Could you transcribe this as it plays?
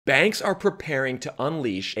Banks are preparing to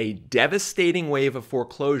unleash a devastating wave of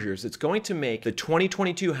foreclosures that's going to make the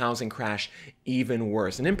 2022 housing crash even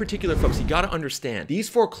worse. And in particular, folks, you got to understand, these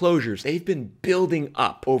foreclosures, they've been building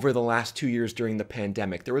up over the last 2 years during the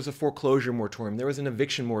pandemic. There was a foreclosure moratorium. There was an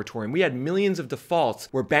eviction moratorium. We had millions of defaults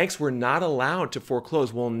where banks were not allowed to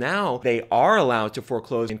foreclose. Well, now they are allowed to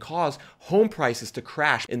foreclose and cause home prices to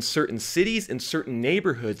crash in certain cities and certain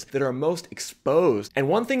neighborhoods that are most exposed. And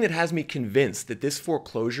one thing that has me convinced that this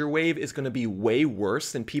foreclosure wave is going to be way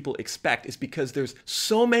worse than people expect is because there's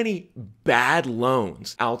so many bad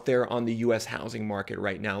loans out there on the US housing market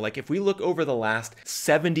right now. Like if we look over the last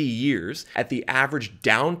 70 years at the average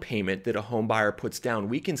down payment that a home buyer puts down,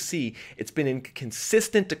 we can see it's been in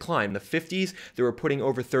consistent decline. In the 50s, they were putting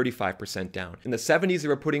over 35% down. In the 70s, they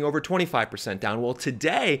were putting over 25% down. Well,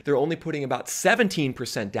 today, they're only putting about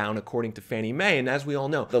 17% down according to Fannie Mae. And as we all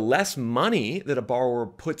know, the less money that a borrower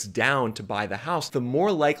puts down to buy the house, the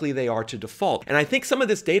more likely they are to default. And I think some of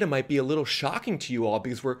this data might be a little shocking to you all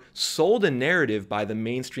because we're sold a narrative by the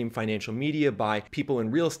mainstream financial media, by people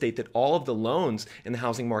in real estate, that all of the loans in the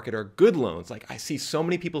housing market are good loans. Like I see so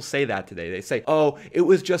many people say that today. They say, oh, it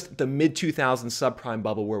was just the mid-2000s subprime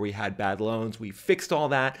bubble where we had bad loans. We fixed all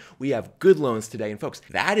that. We have good loans today. And folks,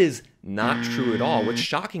 that is not true at all. What's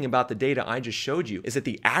shocking about the data I just showed you is that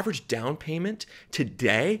the average down payment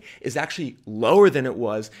today is actually lower than it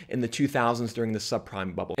was in the 2000s during the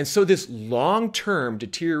subprime bubble. And so this long-term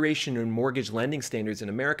deterioration in mortgage lending standards in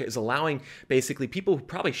America is allowing basically people who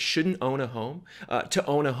probably shouldn't own a home to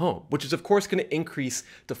own a home, which is of course going to increase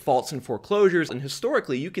defaults and foreclosures. And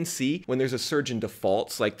historically, you can see when there's a surge in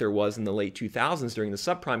defaults like there was in the late 2000s during the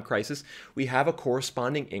subprime crisis, we have a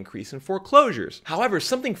corresponding increase in foreclosures. However,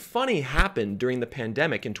 something funny happened during the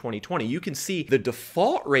pandemic in 2020. You can see the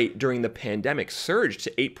default rate during the pandemic surged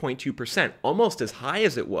to 8.2%, almost as high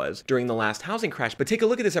as it was during the last housing crash. But take a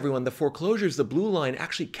look at this, everyone. The foreclosures, the blue line,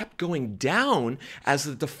 actually kept going down as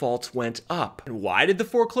the defaults went up. And why did the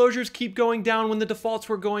foreclosures keep going down when the defaults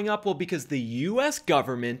were going up? Well, because the US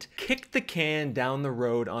government kicked the can down the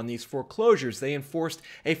road on these foreclosures. They enforced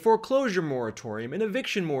a foreclosure moratorium, an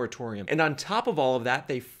eviction moratorium. And on top of all of that,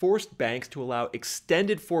 they forced banks to allow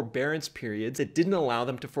extended forbearance periods that didn't allow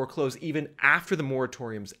them to foreclose even after the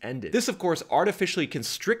moratoriums ended. This, of course, artificially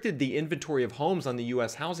constricted the inventory of homes on the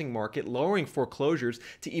US housing market, lowering foreclosures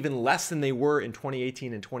to even less than they were in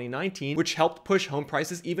 2018 and 2019, which helped push home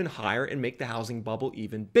prices even higher and make the housing bubble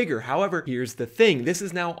even bigger. However, here's the thing. This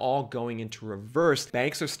is now all going into reverse.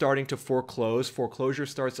 Banks are starting to foreclose. Foreclosure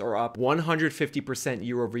starts are up 150%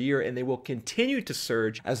 year over year, and they will continue to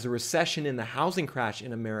surge as the recession and the housing crash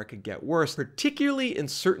in America get worse, particularly in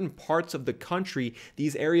certain parts of the country.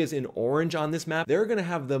 These areas in orange on this map, they're going to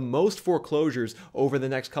have the most foreclosures over the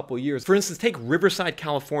next couple of years. For instance, take Riverside,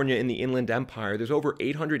 California in the Inland Empire. There's over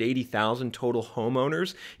 880,000 total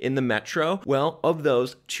homeowners in the metro. Well, of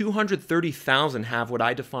those, 230,000 have what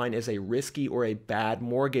I define as a risky or a bad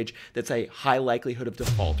mortgage that's a high likelihood of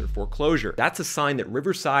default or foreclosure. That's a sign that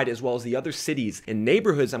Riverside, as well as the other cities and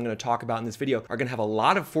neighborhoods I'm going to talk about in this video, are going to have a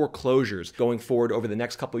lot of foreclosures going forward over the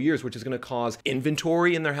next couple of years, which is going to cause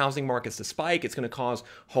inventory in their housing markets to spike. It's going to cause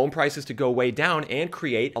home prices to go way down and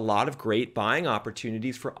create a lot of great buying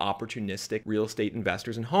opportunities for opportunistic real estate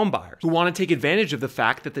investors and home buyers who want to take advantage of the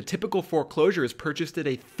fact that the typical foreclosure is purchased at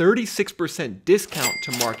a 36% discount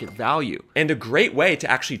to market value. And a great way to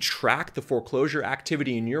actually track the foreclosure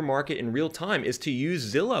activity in your market in real time is to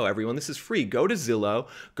use Zillow, everyone. This is free. Go to Zillow,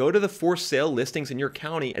 go to the for sale listings in your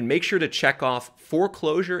county, and make sure to check off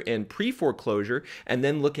foreclosure and pre-foreclosure, and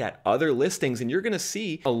then look at other listings, and you're going to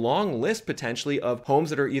see a long list potentially of homes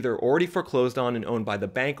that are either already foreclosed on and owned by the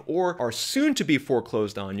bank or are soon to be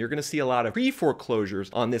foreclosed on. You're going to see a lot of pre-foreclosures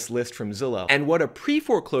on this list from Zillow. And what a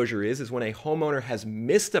pre-foreclosure is when a homeowner has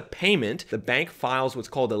missed a payment, the bank files what's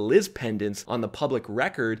called a lis pendens on the public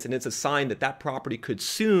records, and it's a sign that that property could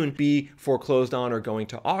soon be foreclosed on or going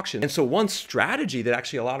to auction. And so one strategy that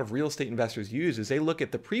actually a lot of real estate investors use is they look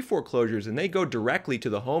at the pre-foreclosures and they go directly to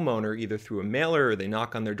the homeowner, either through a mailer or they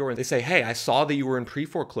knock on their door and they say, hey, I saw that you were in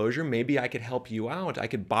pre-foreclosure. Maybe I could help you out. I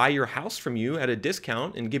could buy your house from you at a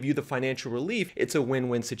discount and give you the financial relief. It's a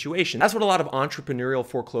win-win situation. That's what a lot of entrepreneurial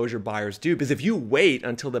foreclosure buyers do, because if you wait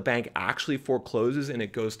until the bank actually forecloses and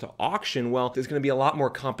it goes to auction, well, there's going to be a lot more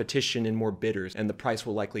competition and more bidders, and the price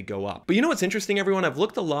will likely go up. But you know what's interesting, everyone? I've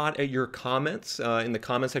looked a lot at your comments in the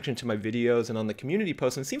comment section to my videos and on the community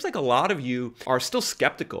posts, and it seems like a lot of you are still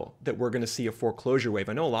skeptical that we're going to see a foreclosure wave.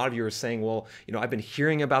 I know a lot of you are saying, well, you know, I've been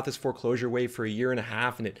hearing about this foreclosure wave for a year and a half.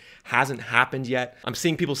 half, and it hasn't happened yet. I'm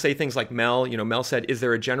seeing people say things like Mel said, is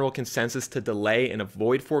there a general consensus to delay and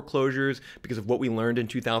avoid foreclosures because of what we learned in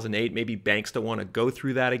 2008? Maybe banks don't want to go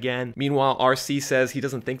through that again. Meanwhile, RC says he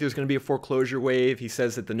doesn't think there's going to be a foreclosure wave. He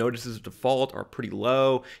says that the notices of default are pretty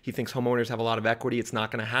low. He thinks homeowners have a lot of equity. It's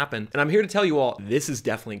not going to happen. And I'm here to tell you all, this is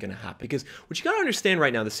definitely going to happen, because what you got to understand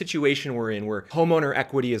right now, the situation we're in where homeowner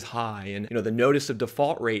equity is high and the notice of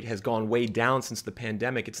default rate has gone way down since the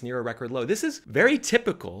pandemic. It's near a record low. This is very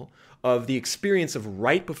typical of the experience of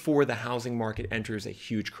right before the housing market enters a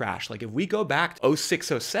huge crash. Like if we go back to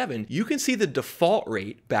 06, 07, you can see the default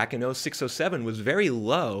rate back in 06, 07 was very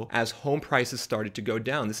low as home prices started to go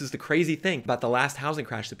down. This is the crazy thing about the last housing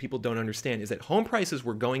crash that people don't understand, is that home prices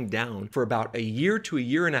were going down for about a year to a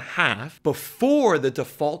year and a half before the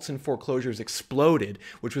defaults and foreclosures exploded,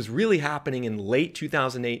 which was really happening in late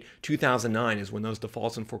 2008, 2009 is when those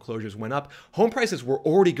defaults and foreclosures went up. Home prices were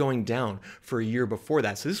already going down for a year before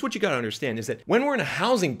that. So this is what you got to understand, is that when we're in a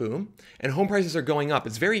housing boom and home prices are going up,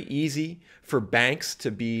 it's very easy for banks to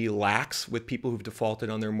be lax with people who've defaulted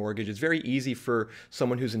on their mortgage. It's very easy for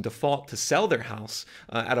someone who's in default to sell their house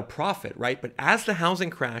at a profit, right? But as the housing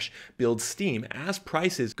crash builds steam, as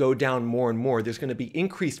prices go down more and more, there's going to be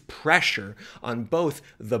increased pressure on both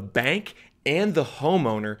the bank and the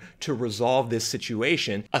homeowner to resolve this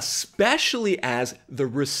situation, especially as the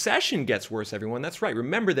recession gets worse, everyone. That's right.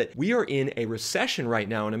 Remember that we are in a recession right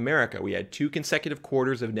now in America. We had 2 consecutive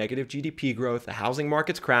quarters of negative GDP growth. The housing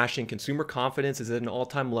market's crashing. Consumer confidence is at an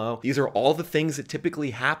all-time low. These are all the things that typically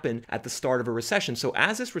happen at the start of a recession. So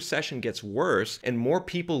as this recession gets worse and more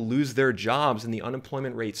people lose their jobs and the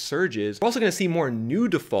unemployment rate surges, we're also going to see more new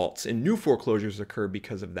defaults and new foreclosures occur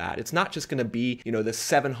because of that. It's not just going to be, the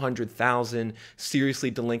 700,000 seriously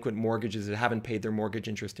delinquent mortgages that haven't paid their mortgage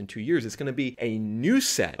interest in 2 years. It's going to be a new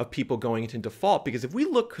set of people going into default, because if we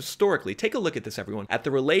look historically, take a look at this, everyone, at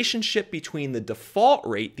the relationship between the default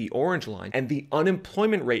rate, the orange line, and the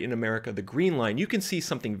unemployment rate in America, the green line, you can see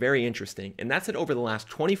something very interesting. And that's that over the last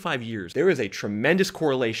 25 years, there is a tremendous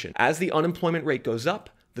correlation. As the unemployment rate goes up,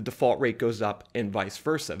 the default rate goes up, and vice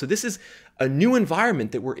versa. So this is a new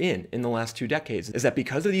environment that we're in the last 2 decades, is that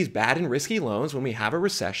because of these bad and risky loans, when we have a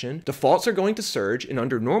recession, defaults are going to surge, and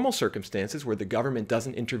under normal circumstances where the government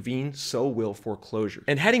doesn't intervene, so will foreclosure.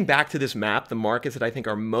 And heading back to this map, the markets that I think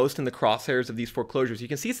are most in the crosshairs of these foreclosures, you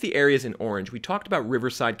can see it's the areas in orange. We talked about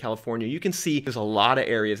Riverside, California. You can see there's a lot of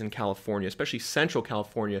areas in California, especially Central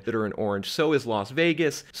California, that are in orange. So is Las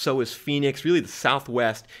Vegas, so is Phoenix. Really, the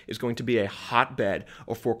Southwest is going to be a hotbed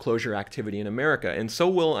of foreclosure activity in America, and so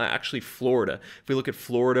will actually Florida. If we look at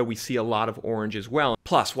Florida, we see a lot of orange as well.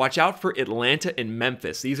 Plus, watch out for Atlanta and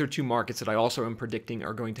Memphis. These are 2 markets that I also am predicting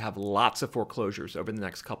are going to have lots of foreclosures over the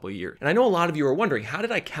next couple of years. And I know a lot of you are wondering, how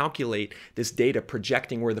did I calculate this data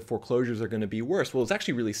projecting where the foreclosures are going to be worse? Well, it's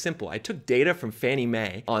actually really simple. I took data from Fannie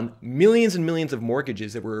Mae on millions and millions of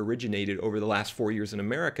mortgages that were originated over the last 4 years in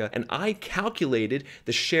America, and I calculated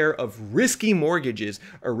the share of risky mortgages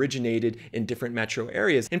originated in different metro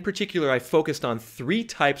areas. In particular, I focused on 3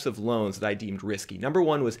 types of loans that I deemed risky. Number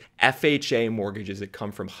 1 was FHA mortgages that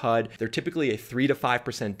come from HUD. They're typically a 3 to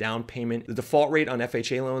 5% down payment. The default rate on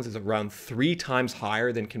FHA loans is around 3 times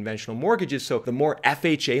higher than conventional mortgages. So the more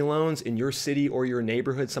FHA loans in your city or your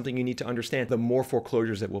neighborhood, something you need to understand, the more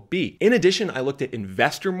foreclosures it will be. In addition, I looked at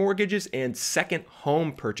investor mortgages and second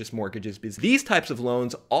home purchase mortgages, because these types of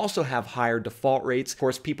loans also have higher default rates. Of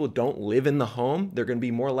course, people don't live in the home. They're going to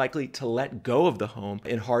be more likely to let go of the home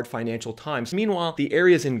in hard financial times. Meanwhile, the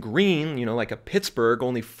areas in green, like a Pittsburgh,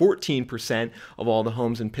 only 14% of all the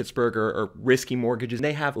homes in Pittsburgh are risky mortgages.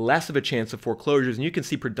 They have less of a chance of foreclosures. And you can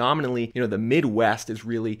see predominantly, the Midwest is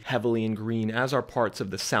really heavily in green, as are parts of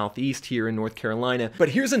the Southeast here in North Carolina. But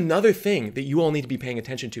here's another thing that you all need to be paying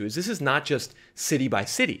attention to, is this is not just city by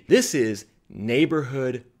city. This is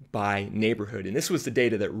neighborhood by neighborhood. And this was the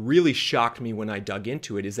data that really shocked me when I dug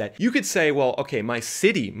into it, is that you could say, well, okay, my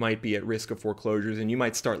city might be at risk of foreclosures, and you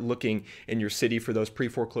might start looking in your city for those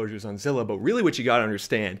pre-foreclosures on Zillow. But really what you got to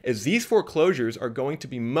understand is these foreclosures are going to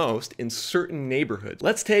be most in certain neighborhoods.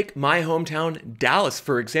 Let's take my hometown, Dallas,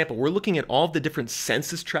 for example. We're looking at all the different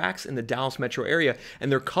census tracts in the Dallas metro area,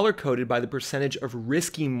 and they're color-coded by the percentage of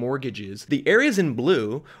risky mortgages. The areas in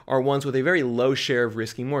blue are ones with a very low share of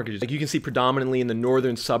risky mortgages. Like you can see predominantly in the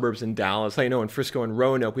northern suburbs suburbs in Dallas, I know in Frisco and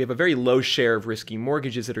Roanoke, we have a very low share of risky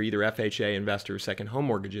mortgages that are either FHA, investor, or second home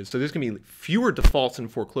mortgages. So there's going to be fewer defaults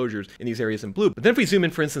and foreclosures in these areas in blue. But then if we zoom in,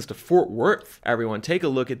 for instance, to Fort Worth, everyone, take a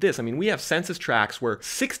look at this. I mean, we have census tracts where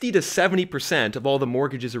 60 to 70% of all the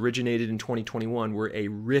mortgages originated in 2021 were a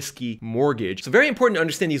risky mortgage. So very important to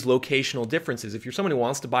understand these locational differences. If you're someone who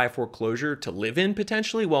wants to buy a foreclosure to live in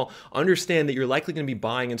potentially, well, understand that you're likely going to be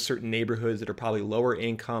buying in certain neighborhoods that are probably lower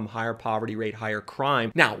income, higher poverty rate, higher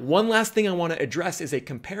crime. Now, one last thing I want to address is a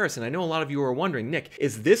comparison. I know a lot of you are wondering, Nick,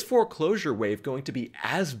 is this foreclosure wave going to be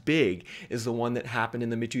as big as the one that happened in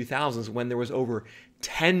the mid-2000s when there was over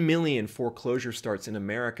 10 million foreclosure starts in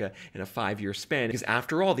America in a 5-year span? Because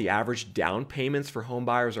after all, the average down payments for home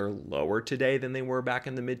buyers are lower today than they were back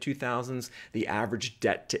in the mid-2000s. The average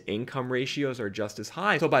debt to income ratios are just as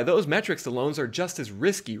high. So by those metrics, the loans are just as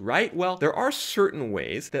risky, right? Well, there are certain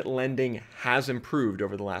ways that lending has improved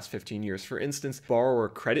over the last 15 years. For instance, borrower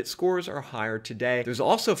credit scores are higher today. There's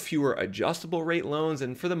also fewer adjustable rate loans,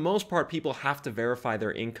 and for the most part, people have to verify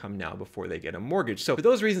their income now before they get a mortgage. So for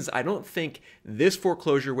those reasons, I don't think this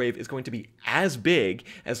foreclosure wave is going to be as big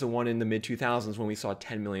as the one in the mid-2000s when we saw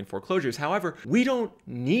 10 million foreclosures. However, we don't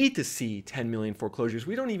need to see 10 million foreclosures.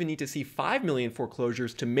 We don't even need to see 5 million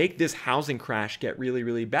foreclosures to make this housing crash get really,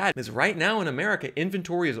 really bad. Because right now in America,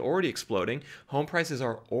 inventory is already exploding. Home prices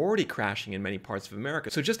are already crashing in many parts of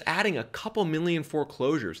America. So just adding a couple million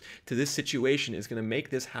foreclosures to this situation is going to make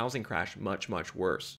this housing crash much, much worse.